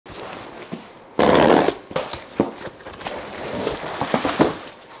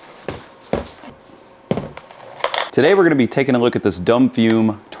Today we're gonna be taking a look at this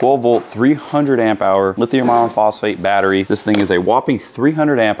DumFume 12 volt, 300 amp hour lithium iron phosphate battery. This thing is a whopping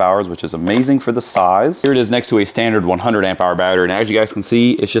 300 amp hours, which is amazing for the size. Here it is next to a standard 100 amp hour battery. And as you guys can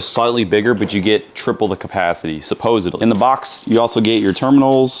see, it's just slightly bigger, but you get triple the capacity, supposedly. In the box, you also get your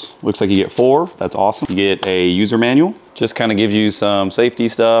terminals. Looks like you get 4, that's awesome. You get a user manual. Just kind of gives you some safety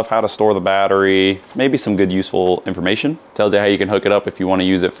stuff, how to store the battery, maybe some good useful information. Tells you how you can hook it up if you want to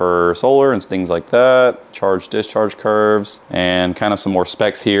use it for solar and things like that. Charge, discharge curves, and kind of some more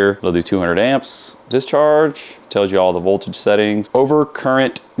specs here. It'll do 200 amps. Discharge, tells you all the voltage settings. Over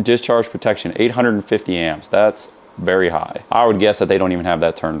current discharge protection, 850 amps. That's very high. I would guess that they don't even have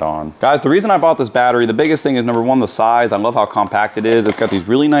that turned on. Guys, the reason I bought this battery, the biggest thing is number one, the size. I love how compact it is. It's got these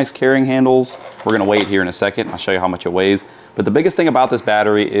really nice carrying handles. We're gonna weigh it here in a second. I'll show you how much it weighs. But the biggest thing about this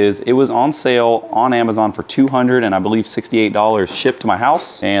battery is it was on sale on Amazon for $200 and I believe $68 shipped to my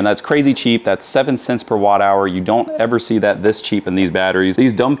house. And that's crazy cheap. That's 7 cents per watt hour. You don't ever see that this cheap in these batteries.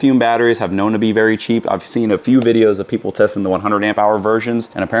 These DumFume batteries have known to be very cheap. I've seen a few videos of people testing the 100 amp hour versions,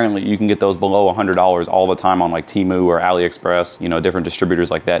 and apparently you can get those below $100 all the time on like Temu or AliExpress, you know, different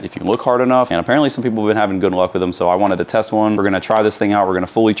distributors like that if you look hard enough. And apparently some people have been having good luck with them. So I wanted to test one. We're gonna try this thing out. We're gonna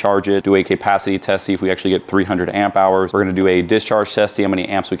fully charge it, do a capacity test, see if we actually get 300 amp hours. We're gonna do a discharge test, see how many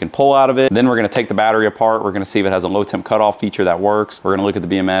amps we can pull out of it. Then we're gonna take the battery apart. We're gonna see if it has a low temp cutoff feature that works. We're gonna look at the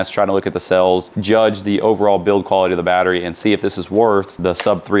BMS, try to look at the cells, judge the overall build quality of the battery, and see if this is worth the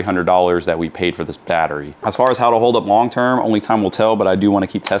sub $300 that we paid for this battery. As far as how to hold up long term, only time will tell, but I do wanna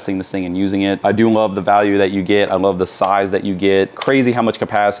keep testing this thing and using it. I do love the value that you get. I love the size that you get. Crazy how much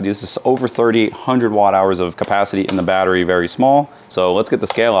capacity. This is over 3,800 watt hours of capacity in the battery, very small. So let's get the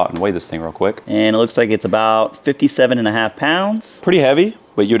scale out and weigh this thing real quick. And it looks like it's about 57.5 pounds. Pretty heavy,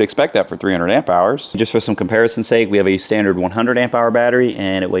 but you'd expect that for 300 amp hours. Just for some comparison's sake, we have a standard 100 amp hour battery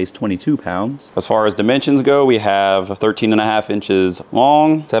and it weighs 22 pounds. As far as dimensions go, we have 13.5 inches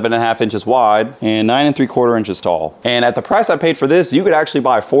long, 7.5 inches wide, and 9 3/4 inches tall. And at the price I paid for this, you could actually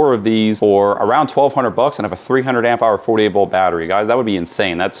buy 4 of these for around 1,200 bucks and have a 300 amp hour 48 volt battery. Guys, that would be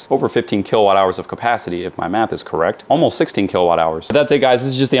insane. That's over 15 kilowatt hours of capacity if my math is correct. Almost 16 kilowatt hours. But that's it, guys.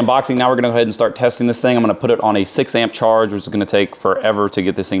 This is just the unboxing. Now we're gonna go ahead and start testing this thing. I'm gonna put it on a 6 amp charge, which is gonna take forever to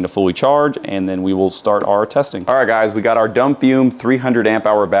get this thing to fully charge, and then we will start our testing. All right, guys, we got our DumFume 300 amp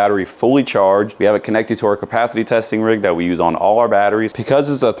hour battery fully charged. We have it connected to our capacity testing rig that we use on all our batteries. Because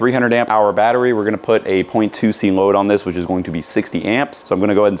it's a 300 amp hour battery, we're gonna put a 0.2C load on this, which is going to be 60 amps. So I'm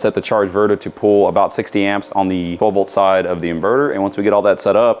gonna go ahead and set the charge inverter to pull about 60 amps on the 12 volt side of the inverter. And once we get all that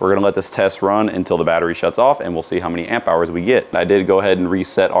set up, we're gonna let this test run until the battery shuts off, and we'll see how many amp hours we get. I did go ahead and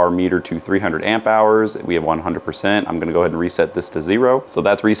reset our meter to 300 amp hours. We have 100%. I'm gonna go ahead and reset this to 0. So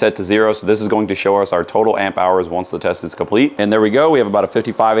that's reset to 0. So this is going to show us our total amp hours once the test is complete. And there we go. We have about a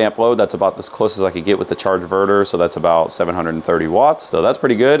 55 amp load. That's about as close as I could get with the charge inverter. So that's about 730 watts. So that's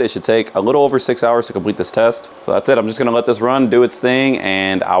pretty good. It should take a little over 6 hours to complete this test. So that's it. I'm just gonna let this run, do its thing,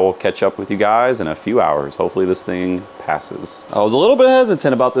 and I will catch up with you guys in a few hours. Hopefully this thing passes. I was a little bit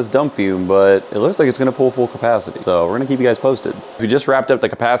hesitant about this DumFume, but it looks like it's gonna pull full capacity. So we're gonna keep you guys posted. We just wrapped up the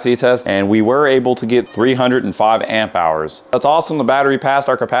capacity test and we were able to get 305 amp hours. That's awesome. The battery passed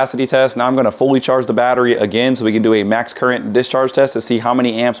our capacity test. Now I'm gonna fully charge the battery again so we can do a max current discharge test to see how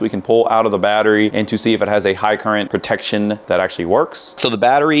many amps we can pull out of the battery and to see if it has a high current protection that actually works. So the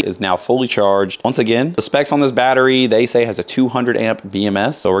battery is now fully charged. Once again, the specs on this battery, they say has a 200 amp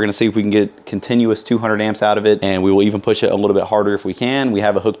BMS. So we're gonna see if we can get continuous 200 amps out of it, and we will even push it a little bit harder if we can. We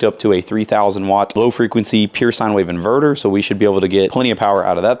have it hooked up to a 3,000 watt low frequency pure sine wave inverter, so we should be able to get plenty of power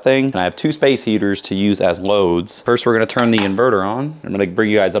out of that thing. And I have 2 space heaters to use as loads. First, we're gonna turn the inverter on. I'm gonna bring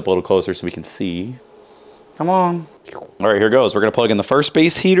you guys up a little closer so we can see. Come on. All right, here goes. We're gonna plug in the first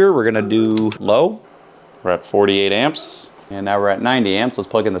space heater. We're gonna do low. We're at 48 amps. And now we're at 90 amps. Let's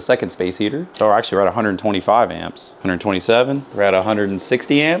plug in the second space heater. Oh, actually we're at 125 amps. 127. We're at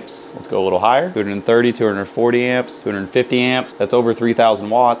 160 amps. Let's go a little higher. 230, 240 amps, 250 amps. That's over 3,000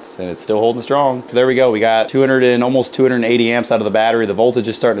 watts and it's still holding strong. So there we go. We got 200 and almost 280 amps out of the battery. The voltage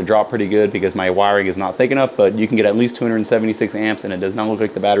is starting to drop pretty good because my wiring is not thick enough, but you can get at least 276 amps and it does not look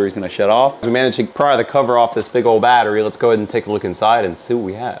like the battery is gonna shut off. We managed to pry the cover off this big old battery. Let's go ahead and take a look inside and see what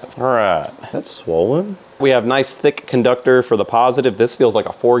we have. All right, that's swollen. We have nice thick conductor for the positive. This feels like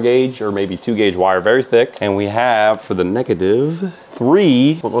a 4 gauge or maybe 2 gauge wire, very thick. And we have for the negative,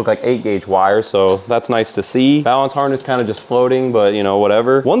 3 what look like 8-gauge wires, so that's nice to see. Balance harness kind of just floating, but you know,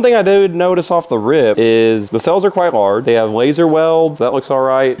 whatever. One thing I did notice off the rip is the cells are quite large. They have laser welds. That looks all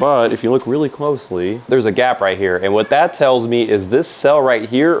right, but if you look really closely, there's a gap right here. And what that tells me is this cell right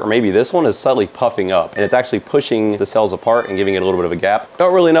here, or maybe this one, is slightly puffing up, and it's actually pushing the cells apart and giving it a little bit of a gap.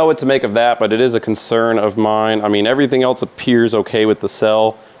 Don't really know what to make of that, but it is a concern of mine. I mean, everything else appears okay with the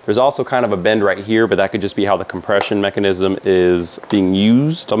cell. There's also kind of a bend right here, but that could just be how the compression mechanism is being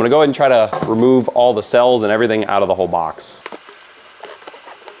used. So I'm gonna go ahead and try to remove all the cells and everything out of the whole box.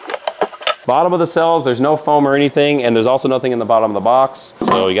 Bottom of the cells, there's no foam or anything, and there's also nothing in the bottom of the box.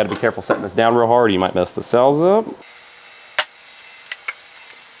 So you gotta be careful setting this down real hard, or you might mess the cells up.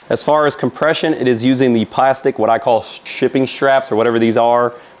 As far as compression, it is using the plastic, what I call shipping straps, or whatever these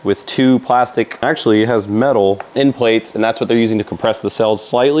are, with 2 plastic, actually it has metal end plates, and that's what they're using to compress the cells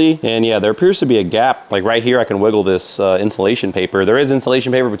slightly. And yeah, there appears to be a gap. Like right here, I can wiggle this insulation paper. There is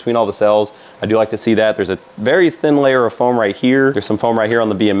insulation paper between all the cells. I do like to see that. There's a very thin layer of foam right here. There's some foam right here on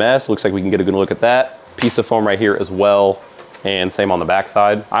the BMS. Looks like we can get a good look at that. Piece of foam right here as well. And same on the back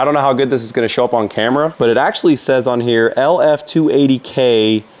side. I don't know how good this is gonna show up on camera, but it actually says on here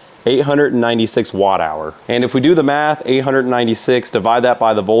LF280K 896 watt hour. And if we do the math, 896, divide that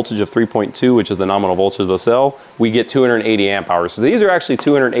by the voltage of 3.2, which is the nominal voltage of the cell, we get 280 amp hours. So these are actually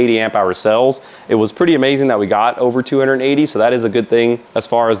 280 amp hour cells. It was pretty amazing that we got over 280, so that is a good thing as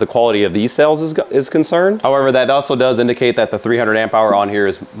far as the quality of these cells is concerned. However, that also does indicate that the 300 amp hour on here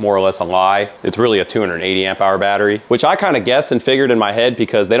is more or less a lie. It's really a 280 amp hour battery, which I kind of guessed and figured in my head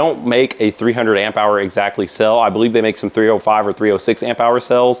because they don't make a 300 amp hour exactly cell. I believe they make some 305 or 306 amp hour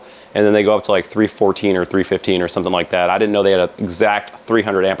cells, and then they go up to like 314 or 315 or something like that. I didn't know they had an exact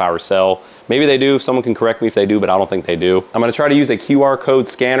 300 amp hour cell. Maybe they do, someone can correct me if they do, but I don't think they do. I'm gonna try to use a QR code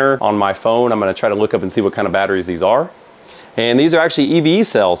scanner on my phone. I'm gonna try to look up and see what kind of batteries these are. And these are actually EVE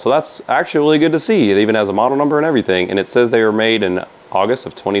cells, so that's actually really good to see. It even has a model number and everything, and it says they were made in August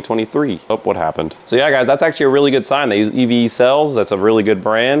of 2023. Oh, what happened? So yeah, guys, that's actually a really good sign. They use EVE cells. That's a really good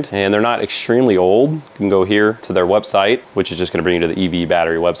brand, and they're not extremely old. You can go here to their website, which is just gonna bring you to the EVE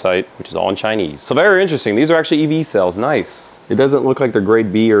battery website, which is all in Chinese. So very interesting. These are actually EVE cells. Nice. It doesn't look like they're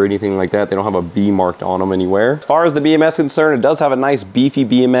grade B or anything like that. They don't have a B marked on them anywhere. As far as the BMS is concerned, it does have a nice beefy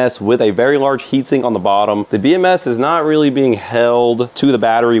BMS with a very large heatsink on the bottom. The BMS is not really being held to the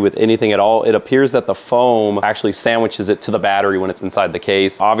battery with anything at all. It appears that the foam actually sandwiches it to the battery when it's inside the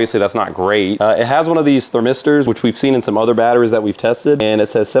case. Obviously, that's not great. It has one of these thermistors, which we've seen in some other batteries that we've tested, and it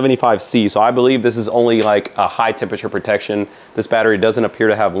says 75C. So I believe this is only like a high temperature protection. This battery doesn't appear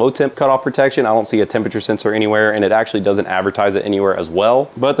to have low temp cutoff protection. I don't see a temperature sensor anywhere, and it actually doesn't advertise it anywhere as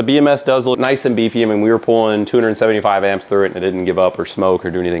well. But the BMS does look nice and beefy. I mean, we were pulling 275 amps through it and it didn't give up or smoke or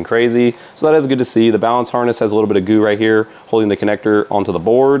do anything crazy. So that is good to see. The balance harness has a little bit of goo right here holding the connector onto the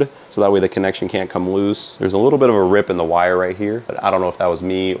board, so that way the connection can't come loose. There's a little bit of a rip in the wire right here, but I don't know if that was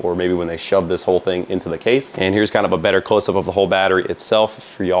me or maybe when they shoved this whole thing into the case. And here's kind of a better close-up of the whole battery itself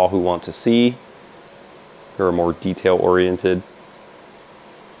for y'all who want to see or are more detail oriented.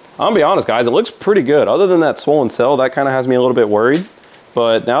 I'm gonna be honest, guys, it looks pretty good. Other than that swollen cell, that kind of has me a little bit worried.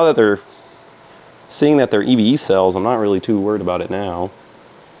 But now that they're seeing that they're EVE cells, I'm not really too worried about it now.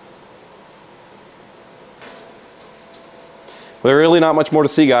 There's really not much more to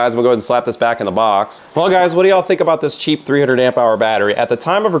see, guys. I'm gonna go ahead and slap this back in the box. Well, guys, what do y'all think about this cheap 300 amp hour battery? At the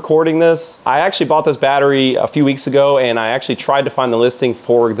time of recording this, I actually bought this battery a few weeks ago, and I actually tried to find the listing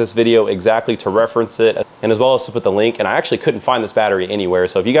for this video exactly to reference it, and as well as to put the link, and I actually couldn't find this battery anywhere.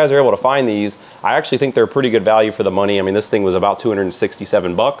 So if you guys are able to find these, I actually think they're pretty good value for the money. I mean, this thing was about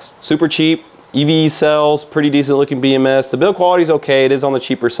 267 bucks. Super cheap. EVE cells, pretty decent looking BMS. The build quality is okay. It is on the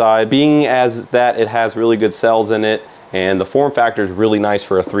cheaper side, being as that it has really good cells in it. And the form factor is really nice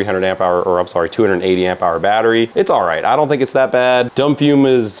for a 300 amp hour, or I'm sorry, 280 amp hour battery. It's all right. I don't think it's that bad. DumFume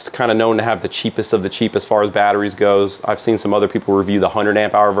is kind of known to have the cheapest of the cheap as far as batteries goes. I've seen some other people review the 100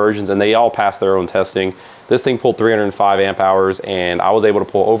 amp hour versions and they all pass their own testing. This thing pulled 305 amp hours and I was able to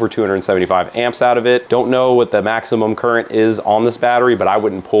pull over 275 amps out of it. Don't know what the maximum current is on this battery, but I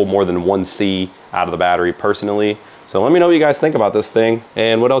wouldn't pull more than 1C out of the battery personally. So let me know what you guys think about this thing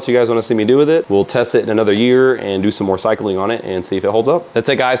and what else you guys want to see me do with it. We'll test it in another year and do some more cycling on it and see if it holds up. That's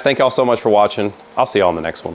it, guys. Thank y'all so much for watching. I'll see y'all in the next one.